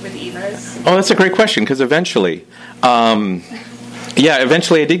with Eva's? Oh, that's a great question, because eventually I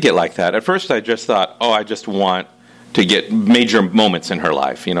did get like that. At first I just thought, I just want to get major moments in her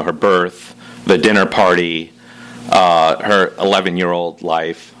life. Her birth, the dinner party, her 11-year-old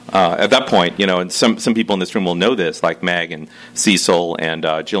life. At that point, and some people in this room will know this, like Meg and Cecil and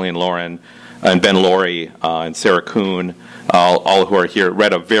Jillian Lauren and Ben Laurie and Sarah Kuhn, all who are here,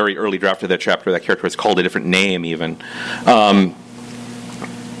 read a very early draft of that chapter. That character was called a different name even.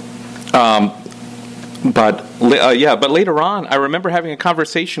 But later on, I remember having a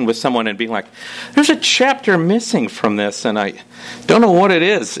conversation with someone and being like, "There's a chapter missing from this, and I don't know what it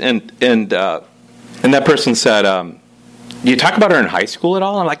is." And that person said, "Do you talk about her in high school at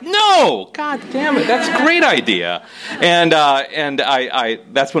all?" I'm like, "No, God damn it, that's a great idea." And I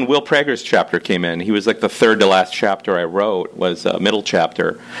that's when Will Prager's chapter came in. He was like the third to last chapter I wrote, was a middle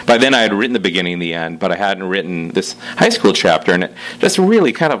chapter. By then I had written the beginning and the end, but I hadn't written this high school chapter, and it just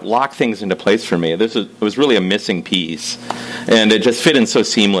really kind of locked things into place for me. It was really a missing piece, and it just fit in so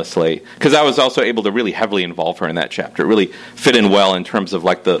seamlessly, because I was also able to really heavily involve her in that chapter. It really fit in well in terms of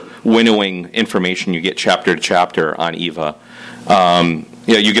like the winnowing information you get chapter to chapter on Eva.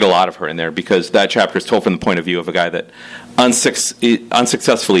 You get a lot of her in there, because that chapter is told from the point of view of a guy that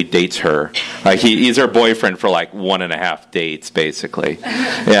unsuccessfully dates her. He's her boyfriend for like 1.5 dates, basically.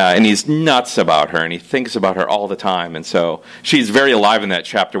 And he's nuts about her, and he thinks about her all the time, and so she's very alive in that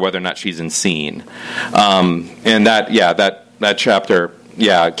chapter, whether or not she's in scene. And that chapter,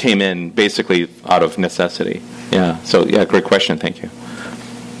 came in basically out of necessity. Great question, thank you.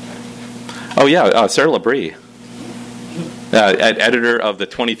 Sarah Labrie. Editor of the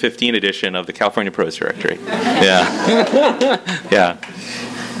 2015 edition of the California Prose Directory. Yeah.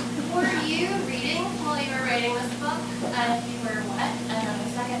 Were you reading while you were writing this book? If you were what? And then the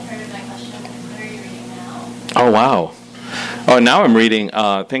second part of that question is, what are you reading now? Oh, wow. Oh, now I'm reading,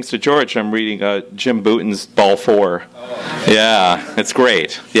 thanks to George, I'm reading Jim Bouton's Ball 4. Yeah, it's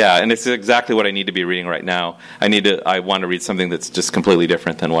great. Yeah, and it's exactly what I need to be reading right now. I want to read something that's just completely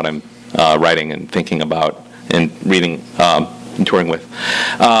different than what I'm writing and thinking about and reading and touring with.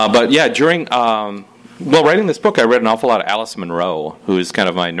 During writing this book, I read an awful lot of Alice Munro, who is kind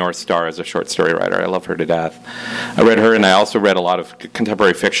of my North Star as a short story writer. I love her to death. I read her, and I also read a lot of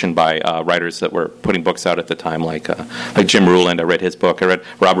contemporary fiction by writers that were putting books out at the time, like Jim Ruland. I read his book. I read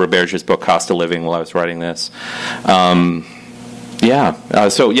Rob Roberge's book, Cost of Living, while I was writing this. I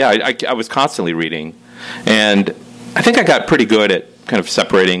was constantly reading, and I think I got pretty good at kind of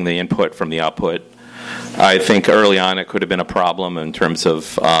separating the input from the output. I think early on it could have been a problem in terms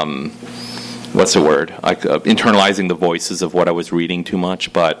of, internalizing the voices of what I was reading too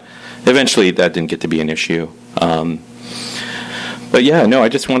much, but eventually that didn't get to be an issue. But yeah, no, I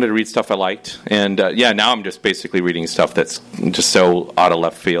just wanted to read stuff I liked, and now I'm just basically reading stuff that's just so out of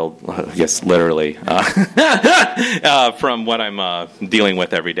left field, I guess literally, from what I'm dealing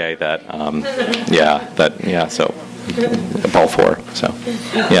with every day. So I'm all for. So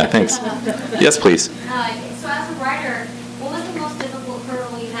yeah, thanks. Yes, please. So as a writer, what was the most difficult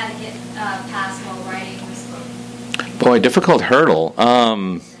hurdle you had to get past while writing this book? Boy, difficult hurdle.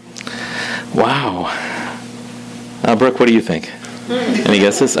 Wow. Brooke, what do you think? Any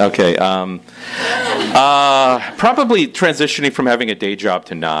guesses? Okay. Probably transitioning from having a day job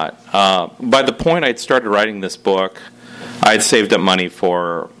to not. By the point I'd started writing this book, I'd saved up money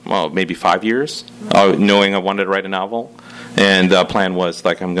for, maybe 5 years, knowing I wanted to write a novel. And the plan was,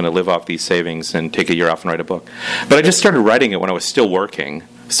 I'm going to live off these savings and take a year off and write a book. But I just started writing it when I was still working,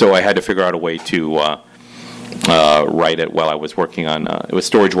 so I had to figure out a way to write it while I was working on, it was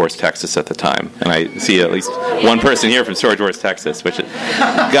Storage Wars, Texas at the time. And I see at least one person here from Storage Wars, Texas, which is,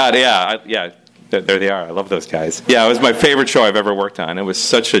 God, there they are. I love those guys. Yeah, it was my favorite show I've ever worked on. It was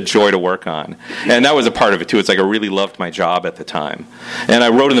such a joy to work on. And that was a part of it, too. It's I really loved my job at the time. And I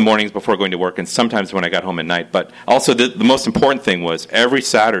wrote in the mornings before going to work, and sometimes when I got home at night. But also the most important thing was every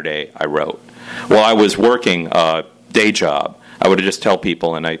Saturday I wrote. While I was working a day job, I would just tell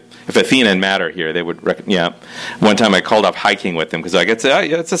people, and if Athena and Matt are here, they would one time I called off hiking with them because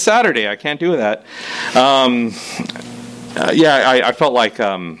it's a Saturday, I can't do that. I felt like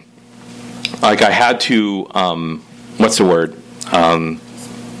I had to, what's the word?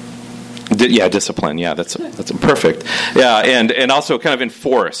 Discipline. Yeah, that's perfect. Yeah, and also kind of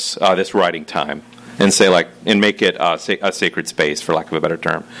enforce this writing time. And say and make it a sacred space, for lack of a better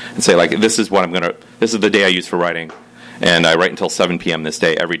term, and say this is what this is the day I use for writing, and I write until 7 p.m. this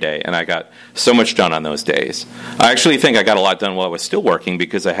day every day, and I got so much done on those days. I actually think I got a lot done while I was still working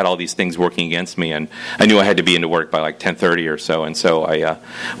because I had all these things working against me, and I knew I had to be into work by 10:30 or so, and so I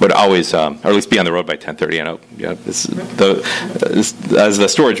would always, or at least be on the road by 10:30. I know, as the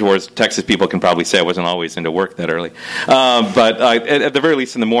Storage Wars Texas people can probably say, I wasn't always into work that early, but at the very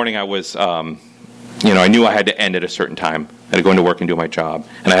least in the morning I was. I knew I had to end at a certain time. I had to go into work and do my job,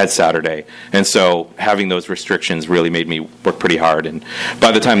 and I had Saturday. And so having those restrictions really made me work pretty hard. And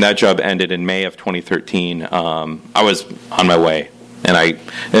by the time that job ended in May of 2013, I was on my way.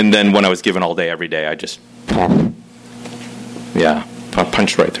 And then when I was given all day every day, I just,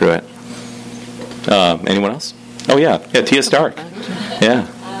 punched right through it. Anyone else? Oh, yeah, Tia Stark. Yeah.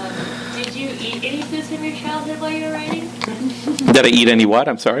 Did you eat any foods from your childhood while you were writing? Did I eat any what?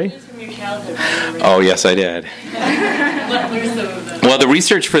 I'm sorry? Foods from your childhood while you were writing? Oh, yes, I did. What were some of them? Well, the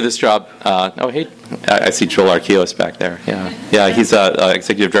research for this job, I see Joel Archeos back there. Yeah, he's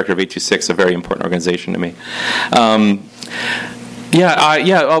executive director of 826, a very important organization to me.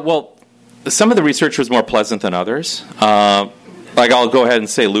 Well, some of the research was more pleasant than others. I'll go ahead and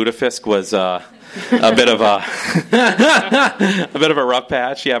say lutefisk was a bit of a rough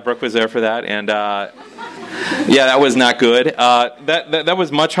patch. Yeah, Brooke was there for that, and that was not good. That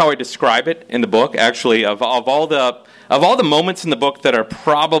was much how I describe it in the book. Actually, of all the moments in the book that are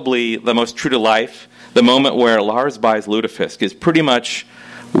probably the most true to life, the moment where Lars buys lutefisk is pretty much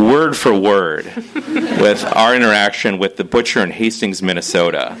word for word with our interaction with the butcher in Hastings,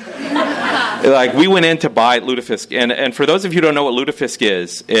 Minnesota. We went in to buy lutefisk, and for those of you who don't know what lutefisk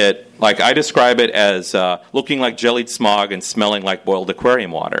is, I describe it as looking like jellied smog and smelling like boiled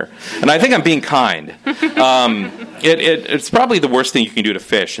aquarium water. And I think I'm being kind. It's probably the worst thing you can do to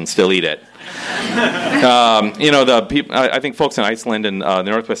fish and still eat it. The people. I think folks in Iceland and the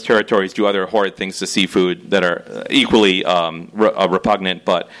Northwest Territories do other horrid things to seafood that are equally repugnant.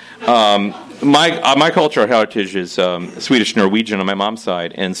 But my cultural heritage is Swedish Norwegian on my mom's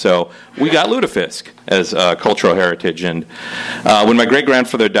side, and so we got lutefisk as cultural heritage. And when my great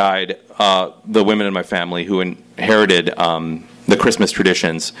grandfather died, the women in my family who inherited the Christmas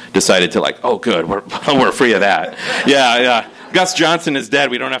traditions decided to oh good, we're free of that. Yeah. Gus Johnson is dead.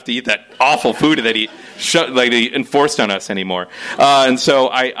 We don't have to eat that awful food that he enforced on us anymore. And so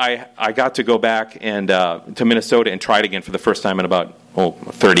I got to go back and to Minnesota and try it again for the first time in about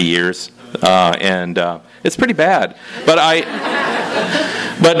 30 years. And it's pretty bad.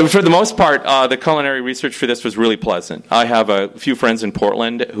 But for the most part, the culinary research for this was really pleasant. I have a few friends in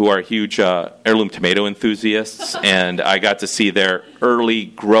Portland who are huge heirloom tomato enthusiasts, and I got to see their early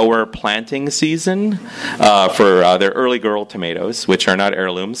grower planting season for their early girl tomatoes, which are not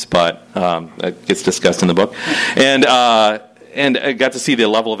heirlooms, but it gets discussed in the book. And I got to see the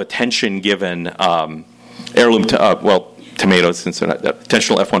level of attention given heirloom tomatoes, since they're not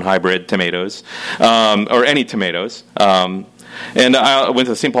potential F1 hybrid tomatoes, or any tomatoes. And I went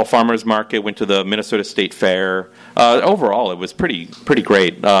to the St. Paul Farmers Market, went to the Minnesota State Fair. Overall, it was pretty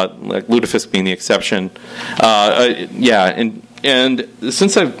great, like lutefisk being the exception. And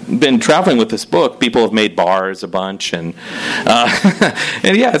since I've been traveling with this book, people have made bars a bunch, and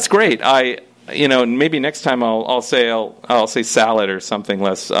and yeah, it's great. Maybe next time I'll say salad or something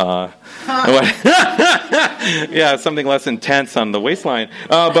less, something less intense on the waistline.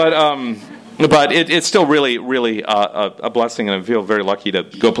 But it's still really, really a blessing, and I feel very lucky to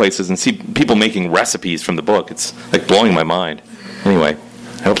go places and see people making recipes from the book. It's like blowing my mind. Anyway,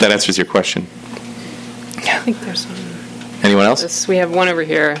 I hope that answers your question. I think there's one. Anyone else? Yes, we have one over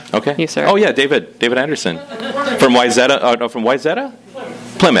here. Okay. You, sir. Oh yeah, David Anderson from Wyzetta. From Wyzetta?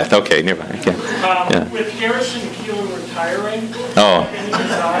 Plymouth. Okay, nearby. Okay. With Garrison Keeler retiring. Oh.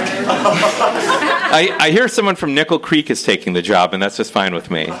 I hear someone from Nickel Creek is taking the job, and that's just fine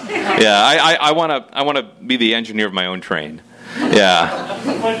with me. Yeah, I want to be the engineer of my own train. Yeah.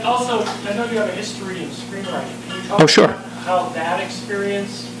 But also, I know you have a history in screenwriting. Can you talk sure. about how that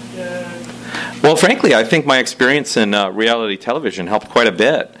experience? Well, frankly, I think my experience in reality television helped quite a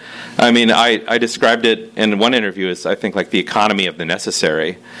bit. I mean, I described it in one interview as, I think, like the economy of the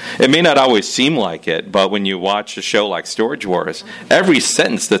necessary. It may not always seem like it, but when you watch a show like Storage Wars, every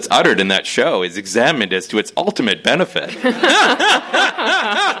sentence that's uttered in that show is examined as to its ultimate benefit.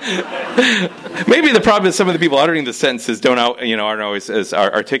 Maybe the problem is some of the people uttering the sentences aren't always as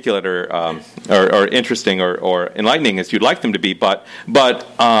articulate or interesting or enlightening as you'd like them to be. But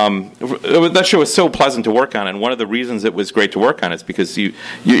that show was so pleasant to work on, and one of the reasons it was great to work on is because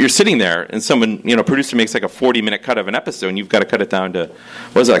you're sitting there and someone, producer makes like a 40-minute cut of an episode, and you've got to cut it down to,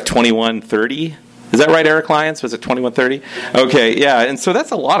 what is it, like 21:30? Is that right, Eric Lyons? Was it 21:30? Okay, yeah, and so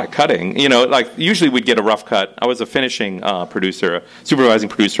that's a lot of cutting. Like usually we'd get a rough cut. I was a finishing producer, a supervising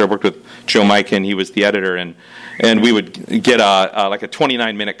producer. I worked with Joe Mikan. He was the editor, and we would get like a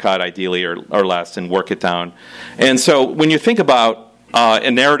 29-minute cut, ideally, or less, and work it down. And so when you think about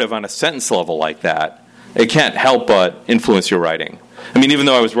a narrative on a sentence level like that, it can't help but influence your writing. I mean, even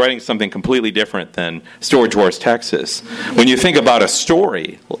though I was writing something completely different than Storage Wars, Texas, when you think about a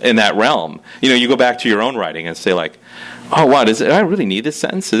story in that realm, you go back to your own writing and say, like, oh, wow, do I really need this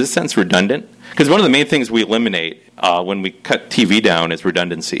sentence? Is this sentence redundant? Because one of the main things we eliminate when we cut TV down is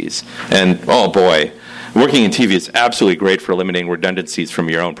redundancies. And, oh, boy, working in TV is absolutely great for eliminating redundancies from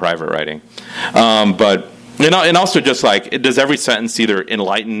your own private writing. And also just like, does every sentence either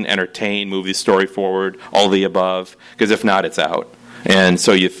enlighten, entertain, move the story forward, all the above? Because if not, it's out. And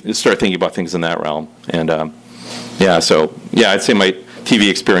so you start thinking about things in that realm. And I'd say my TV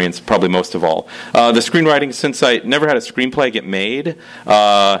experience probably most of all. The screenwriting, since I never had a screenplay get made,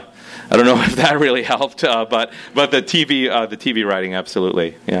 I don't know if that really helped, but the TV writing,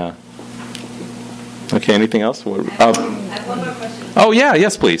 absolutely, yeah. Okay, anything else? I have one more question. Oh, yeah,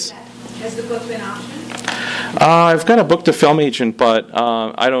 yes, please. Has the book been optioned? I've got a book to film agent, but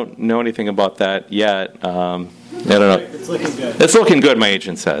I don't know anything about that yet. I don't know. It's looking good. It's looking good, my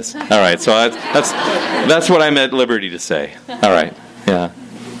agent says. All right, so that's what I'm at liberty to say. All right, yeah.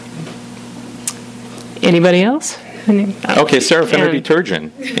 Anybody else? Okay, Sarah Fenner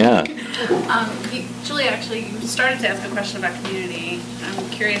Detergent. Yeah. Julia, actually, you started to ask a question about community. I'm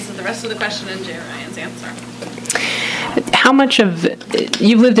curious of the rest of the question and Jay Ryan's answer. How much of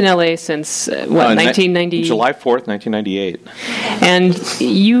you've lived in LA since 1990? July 4th, 1998. And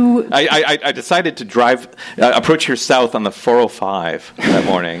you, I decided to approach here south on the 405 that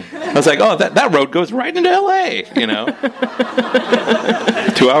morning. I was like, oh, that road goes right into LA.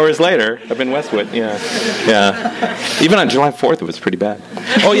 2 hours later, I'm in Westwood. Yeah. Even on July 4th, it was pretty bad.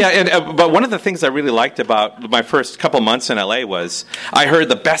 Oh yeah, but one of the things I really liked about my first couple months in LA was I heard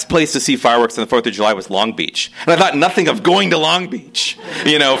the best place to see fireworks on the 4th of July was Long Beach, and I thought nothing of going to Long Beach,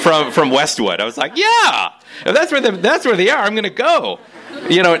 from Westwood. I was like, yeah, if that's where they are, I'm going to go.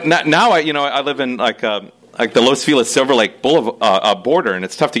 Now I live in like the Los Feliz Silver Lake border, and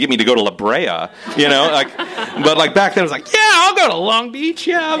it's tough to get me to go to La Brea, but back then I was like, yeah, I'll go to Long Beach,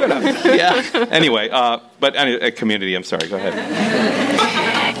 Anyway, community, I'm sorry, go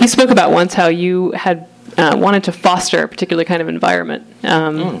ahead. You spoke about once how you had wanted to foster a particular kind of environment,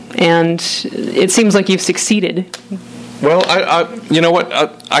 and it seems like you've succeeded. Well, you know what,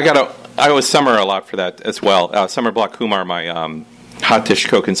 I owe Summer a lot for that as well. Summer Block Kumar, my hot dish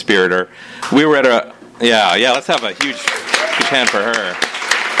co-conspirator, we were at let's have a huge hand for her.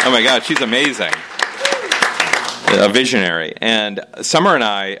 Oh my God, she's amazing. A visionary. And Summer and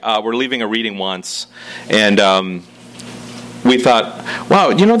I were leaving a reading once, and we thought,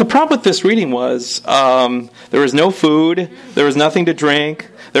 wow, the problem with this reading was there was no food, there was nothing to drink,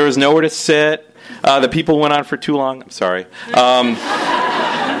 there was nowhere to sit, The people went on for too long. I'm sorry.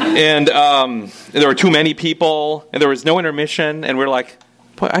 And there were too many people, and there was no intermission, and we're like,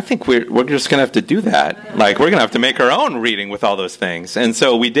 boy, I think we're just going to have to do that. Like, we're going to have to make our own reading with all those things. And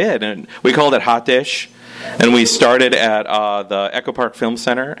so we did, and we called it Hot Dish. And we started at the Echo Park Film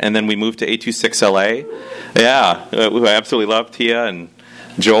Center, and then we moved to 826 LA. Yeah, we absolutely love Tia and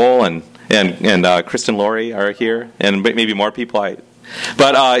Joel and Kristen Laurie are here, and maybe more people.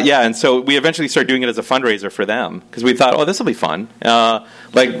 And so we eventually started doing it as a fundraiser for them because we thought, oh, this will be fun.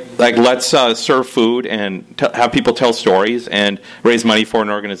 Let's serve food and have people tell stories and raise money for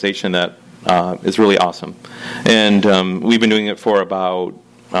an organization that is really awesome. And we've been doing it for about,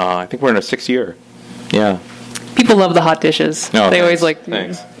 I think we're in our 6th year. Yeah. People love the hot dishes. Oh, they always like,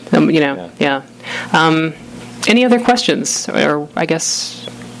 thanks. Yeah. Any other questions? Or I guess,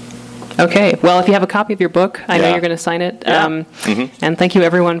 okay. Well, if you have a copy of your book, I know you're going to sign it. Yeah. And thank you,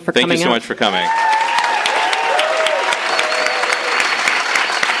 everyone, for coming out. Thank you so much for coming.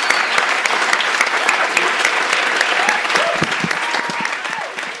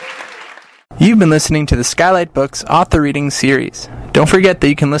 You've been listening to the Skylight Books Author Reading Series. Don't forget that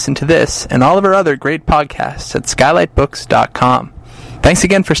you can listen to this and all of our other great podcasts at skylightbooks.com. Thanks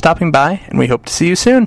again for stopping by, and we hope to see you soon.